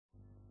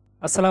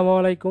আসসালামু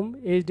আলাইকুম।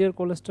 HDL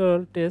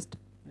cholesterol test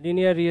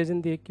linear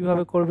reagent দিয়ে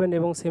কীভাবে করবেন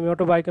এবং সেমি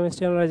অটো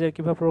বায়োকেমিস্ট্রি অ্যানালাইজার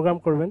কীভাবে প্রোগ্রাম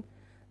করবেন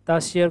তা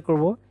শেয়ার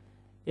করব।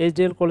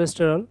 এইচডিএল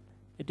কোলেস্টেরল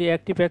এটি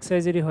একটি প্যাক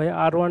সাইজেরই হয়।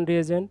 R1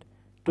 reagent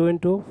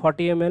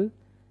 2x40 ml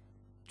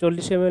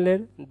 40 ml এর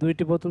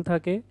দুইটি বোতল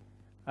থাকে,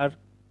 আর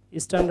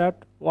স্ট্যান্ডার্ড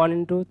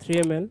 1x3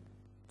 ml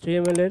 3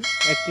 ml এর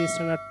একটি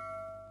স্ট্যান্ডার্ড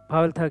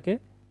ভাওয়েল থাকে।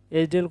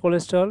 HDL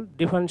cholesterol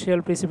differential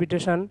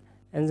precipitation,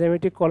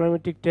 enzymatic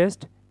কলোমেট্রিক test,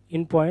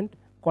 in point,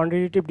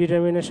 quantitative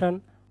determination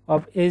of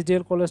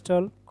HDL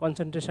cholesterol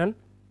concentration,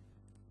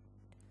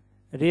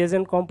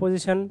 reagent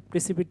composition,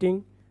 precipitating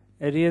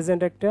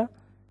reagent একটা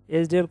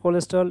HDL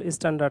cholesterol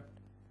standard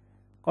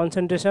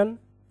concentration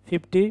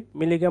 50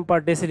 mg per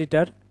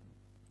deciliter,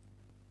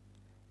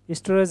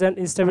 storage and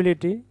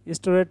stability,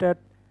 storage at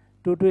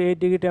 2 to 8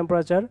 degree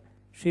temperature,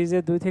 ফ্রিজে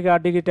 2 থেকে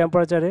 8 degree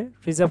টেম্পারেচারে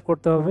preserve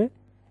করতে হবে।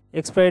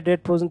 Expiry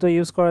date পর্যন্ত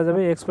use করা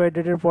যাবে, expiry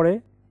ডেটের পরে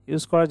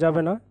ইউজ করা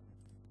যাবে না।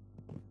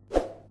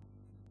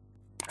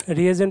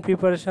 Reagent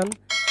preparation,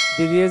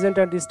 the reagent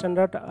and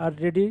standard are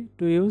ready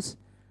to use.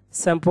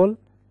 Sample,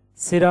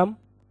 serum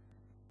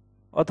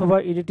অথবা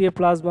EDTA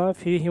plasma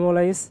free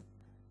hemolysis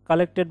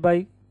collected by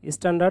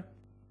standard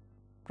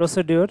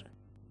procedure.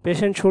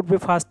 Patient should be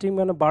fasting,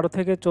 মানে 12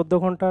 থেকে 14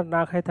 ঘন্টা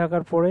না খাই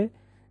থাকার পরে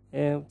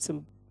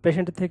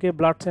পেশেন্টের থেকে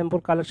ব্লাড স্যাম্পল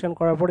কালেকশন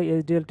করার পরে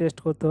HDL টেস্ট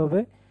করতে হবে।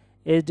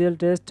 HDL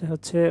টেস্ট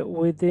হচ্ছে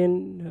উইদিন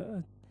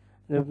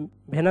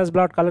ভেনাস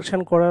ব্লাড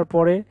কালেকশন করার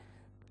পরে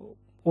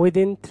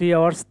উইদিন 3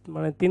 আওয়ার্স,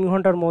 মানে 3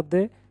 ঘন্টার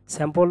মধ্যে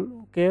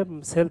স্যাম্পলকে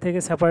সেল থেকে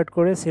সেপারেট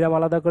করে সিরাম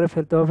আলাদা করে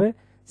ফেলতে হবে।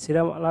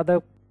 সিরাম আলাদা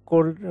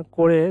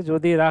করে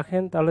যদি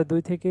রাখেন তাহলে 2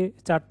 থেকে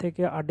 4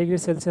 থেকে 8 ডিগ্রি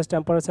সেলসিয়াস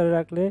টেম্পারেচারে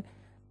রাখলে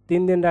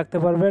 3 দিন রাখতে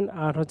পারবেন,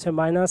 আর হচ্ছে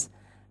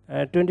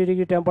 -20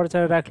 ডিগ্রি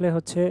টেম্পারেচারে রাখলে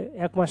হচ্ছে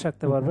 1 মাস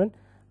রাখতে পারবেন,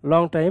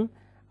 long time.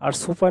 R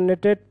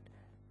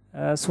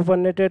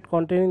সুপারনেটেড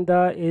containing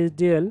the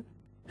HDL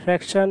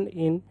fraction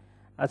in,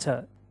 আচ্ছা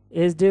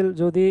HDL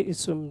যদি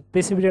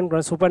প্রেসিপিটেন্ট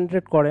করেন,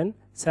 সুপারনেটেড করেন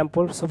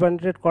স্যাম্পল,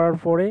 সুপারনেটেড করার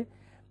পরে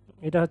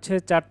এটা হচ্ছে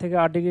 4 থেকে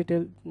 8 ডিগ্রি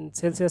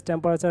সেলসিয়াস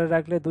টেম্পারেচারে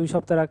রাখলে 2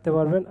 সপ্তাহ রাখতে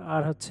পারবেন,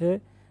 আর হচ্ছে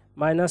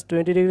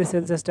 -20 ডিগ্রি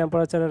সেলসিয়াস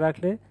টেম্পারেচারে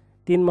রাখলে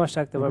 3 মাস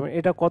রাখতে পারবেন।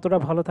 এটা কতটা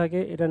ভালো থাকে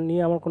এটা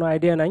নিয়ে আমার কোনো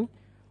আইডিয়া নাই।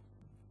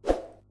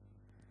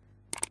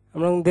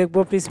 আমরা দেখব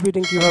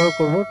প্রিসিপিটিং কীভাবে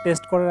করব।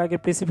 টেস্ট করার আগে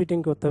প্রিসিপিটিং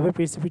করতে হবে।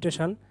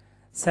 প্রিসিপিটেশন,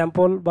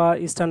 স্যাম্পল বা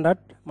স্ট্যান্ডার্ড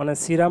মানে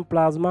সিরাম,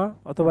 প্লাজমা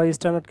অথবা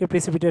স্ট্যান্ডার্ডকে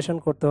প্রিসিপিটেশন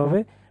করতে হবে।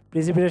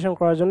 প্রিসিপিটেশন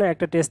করার জন্য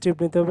একটা টেস্ট টিউব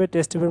নিতে হবে।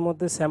 টেস্ট টিউবের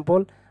মধ্যে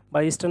স্যাম্পল বা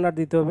স্ট্যান্ডার্ড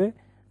দিতে হবে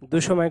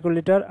 200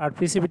 মাইক্রোলিটার, আর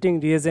প্রিসিপিটিং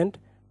রিয়েজেন্ট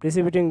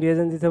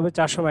দিতে হবে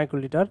 400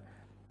 মাইক্রোলিটার।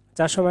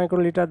 400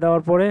 মাইক্রোলিটার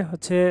দেওয়ার পরে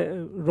হচ্ছে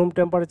রুম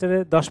টেম্পারেচারে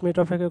 10 মিনিট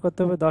অপেক্ষা করতে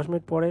হবে। 10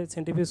 মিনিট পরে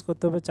সেন্ট্রিফিউজ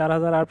করতে হবে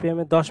 4000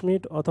 আরপিএমে 10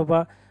 মিনিট অথবা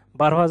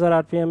 12000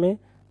 আরপিএমে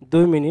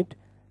 2 মিনিট।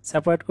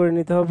 সেপারেট করে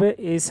নিতে হবে।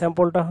 এই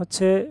স্যাম্পলটা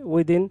হচ্ছে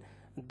উইদিন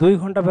 2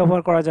 ঘন্টা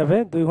ব্যবহার করা যাবে।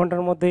 2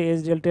 ঘন্টার মধ্যে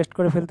HDL টেস্ট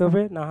করে ফেলতে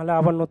হবে, না হলে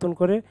আবার নতুন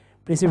করে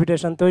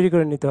প্রিসিপিটেশন তৈরি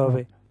করে নিতে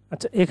হবে।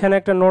 আচ্ছা, এখানে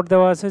একটা নোট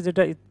দেওয়া আছে,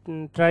 যেটা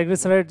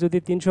ট্রাইগ্লিসারাইড যদি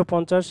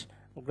 350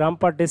 গ্রাম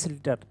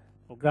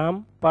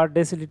পার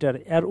ডেসিলিটার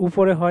এর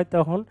উপরে হয়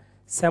তখন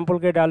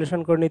স্যাম্পলকে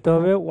ডাইলুশন করে নিতে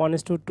হবে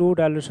 1:2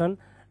 ডাইলুশন।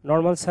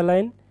 নর্মাল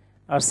স্যালাইন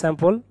আর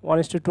স্যাম্পল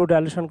 1:2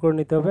 ডাইলুশন করে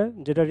নিতে হবে।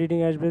 যেটা রিডিং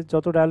আসবে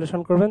যত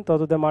ডাইলুশন করবেন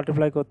তত দিয়ে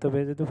মাল্টিপ্লাই করতে হবে।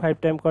 যদি 5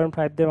 টাইম করেন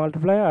 5 দিয়ে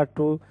মাল্টিপ্লাই, আর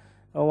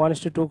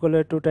 1:2 করলে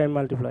 2 টাইম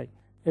মাল্টিপ্লাই।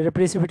 এটা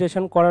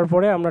প্রিসিপিটেশন করার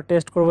পরে আমরা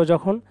টেস্ট করব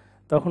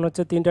তখন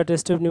হচ্ছে 3টা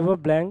টেস্ট টিউব নিব,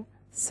 ব্ল্যাঙ্ক,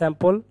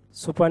 স্যাম্পল,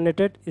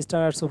 সুপারনেটেড,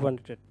 স্ট্যান্ডার্ড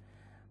সুপারনেটেড।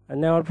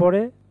 নেওয়ার পরে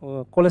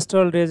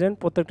কোলেস্টেরল রিয়েজেন্ট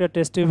প্রত্যেকটা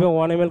টেস্ট টিউবে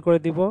 1 ml করে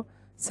দিব,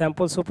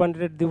 স্যাম্পল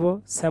সুপারনেটেড দিব,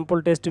 স্যাম্পল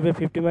টেস্ট টিউবে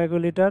 50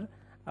 মাইক্রোলিটার,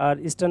 আর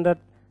স্ট্যান্ডার্ড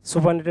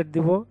সুপারনেটেড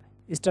দিব,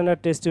 স্ট্যান্ডার্ড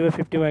টেস্ট টিউবে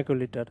 50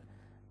 মাইক্রোলিটার।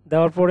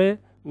 দেওয়ার পরে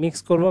মিক্স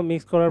করব।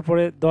 মিক্স করার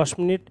পরে 10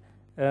 মিনিট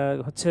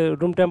হচ্ছে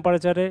রুম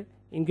টেম্পারেচারে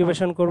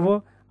ইনকিউবেশন করব,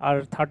 আর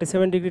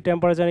 37 ডিগ্রি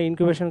টেম্পারেচারে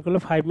ইনকিউবেশন করলে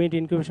 5 মিনিট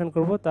ইনকিউবেশন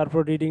করব। তারপর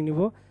রিডিং নিব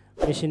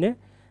মেশিনে।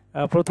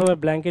 প্রথমে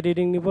ব্ল্যাঙ্কেট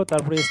রিডিং নিব,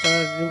 তারপরে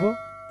স্ট্যান্ডার্ড নিব,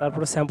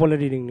 তারপরে স্যাম্পলের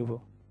রিডিং নিব।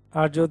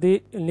 আর যদি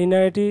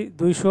লিনিয়ারিটি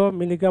 200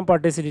 মিলিগ্রাম পার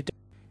ডেসিলিটার।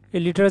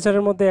 এই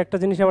লিটারেচারের মধ্যে একটা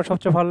জিনিস আমার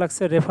সবচেয়ে ভালো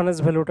লাগছে, রেফারেন্স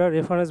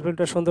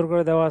ভ্যালুটা সুন্দর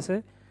করে দেওয়া আছে।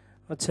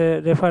 হচ্ছে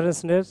রেফারেন্স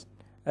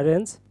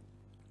রেঞ্জ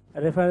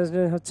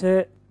হচ্ছে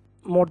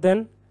মোর দেন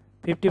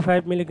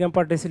 55 মিলিগ্রাম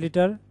পার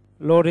ডেসিলিটার,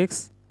 লো রিক্স।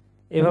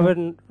 এভাবে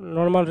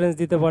নর্মাল রেঞ্জ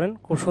দিতে পারেন,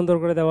 খুব সুন্দর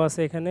করে দেওয়া আছে।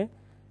 এখানে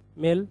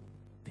মেল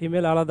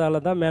ফিমেল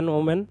আলাদা, ম্যান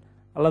ওমেন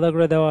আলাদা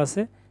করে দেওয়া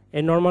আছে।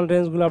 এই নর্মাল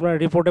রেঞ্জগুলো আপনার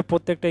রিপোর্টে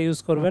প্রত্যেকটা ইউজ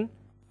করবেন।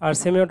 আর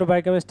সেমি অটো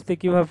বায়োকেমিস্ট্রিতে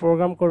কীভাবে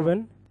প্রোগ্রাম করবেন,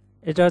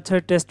 এটা হচ্ছে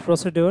টেস্ট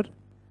প্রসিডিওর।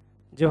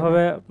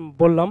 যেভাবে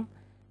বললাম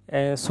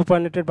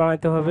সুপারনেটেড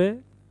বানাইতে হবে।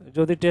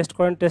 যদি টেস্ট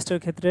করেন টেস্টের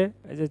ক্ষেত্রে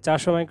এই যে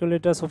 400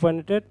 মাইক্রোলিটার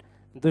সুপারনেটেড,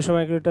 200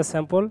 মাইক্রোলিটার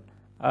স্যাম্পল,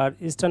 আর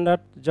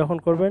স্ট্যান্ডার্ড যখন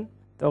করবেন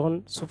তখন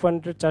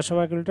সুপারনেটেড 400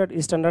 microlitre,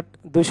 standard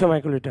 200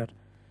 microlitre.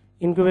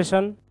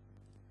 Incubation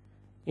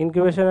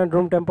and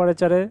room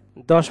টেম্পারেচারে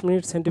 10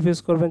 মিনিট সেন্ট্রিফিউজ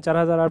করবেন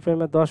 4000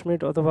 আরপিএমে 10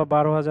 মিনিট অথবা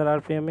 12000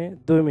 আরপিএমে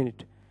 2 মিনিট।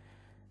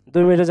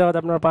 2 মিনিটের জায়গাতে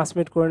আপনারা 5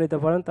 মিনিট করে নিতে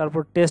পারেন।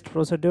 তারপর test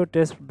procedure,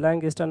 test blank,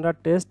 standard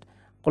test,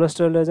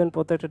 cholesterol reagent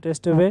প্রত্যেকটা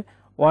টেস্ট হবে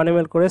 1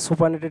 ml করে,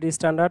 সুপারনেটেড,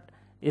 স্ট্যান্ডার্ড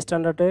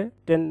স্ট্যান্ডার্ডে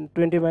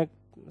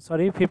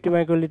 50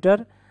 মাইক্রোলিটার,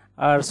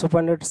 আর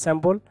সুপারনেট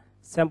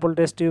স্যাম্পল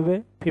টেস্ট টিউবে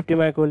 50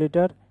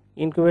 microlitre,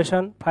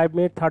 incubation 5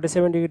 minute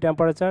 37 degree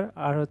temperature,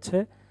 আর হচ্ছে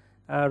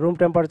রুম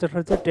টেম্পারেচার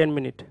হচ্ছে 10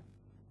 minute.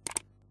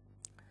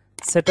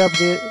 Setup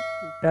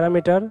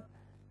parameter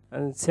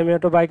semi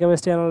auto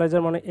biochemistry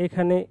analyser, মানে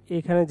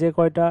এখানে যে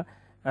কয়টা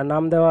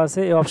নাম দেওয়া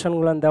আছে, এই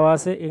অপশানগুলো দেওয়া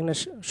আছে, এখানে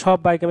সব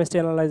বায়োকেমিস্ট্রি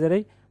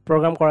অ্যানালাইজারেই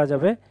প্রোগ্রাম করা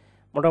যাবে।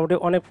 মোটামুটি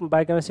অনেক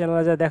বায়োকেমিস্ট্রি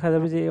অ্যানালাইজার দেখা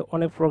যাবে যে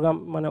অনেক প্রোগ্রাম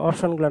মানে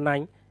অপশানগুলো নাই,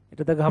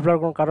 এটাতে ঘাবড়ার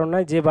কোনো কারণ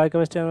নাই। যে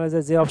বায়োকেমিস্ট্রি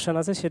অ্যানালাইজার যে অপশান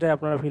আছে সেটাই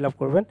আপনারা ফিল আপ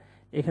করবেন।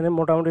 এখানে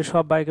মোটামুটি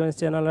সব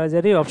বায়োকেমিস্ট্রি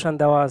অ্যানালাইজারই অপশান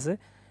দেওয়া আছে।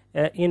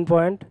 In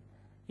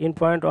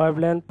point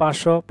wavelength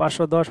 500,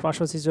 510,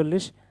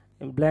 546,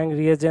 blank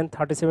reagent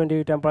 37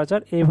 degree temperature,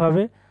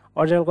 এইভাবে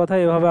অরিজিনাল কথা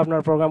এইভাবে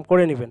আপনারা প্রোগ্রাম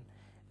করে নেবেন।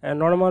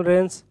 নর্মাল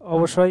রেঞ্জ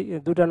অবশ্যই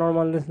দুটা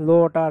নর্মাল রেঞ্জ,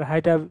 লোটা আর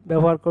হাইটা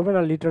ব্যবহার করবেন,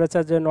 আর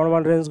লিটারেচার যে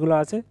নর্মাল রেঞ্জগুলো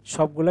আছে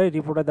সবগুলোই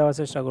রিপোর্টে দেওয়ার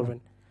চেষ্টা করবেন।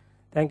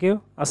 থ্যাংক ইউ,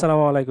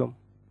 আসসালামু আলাইকুম।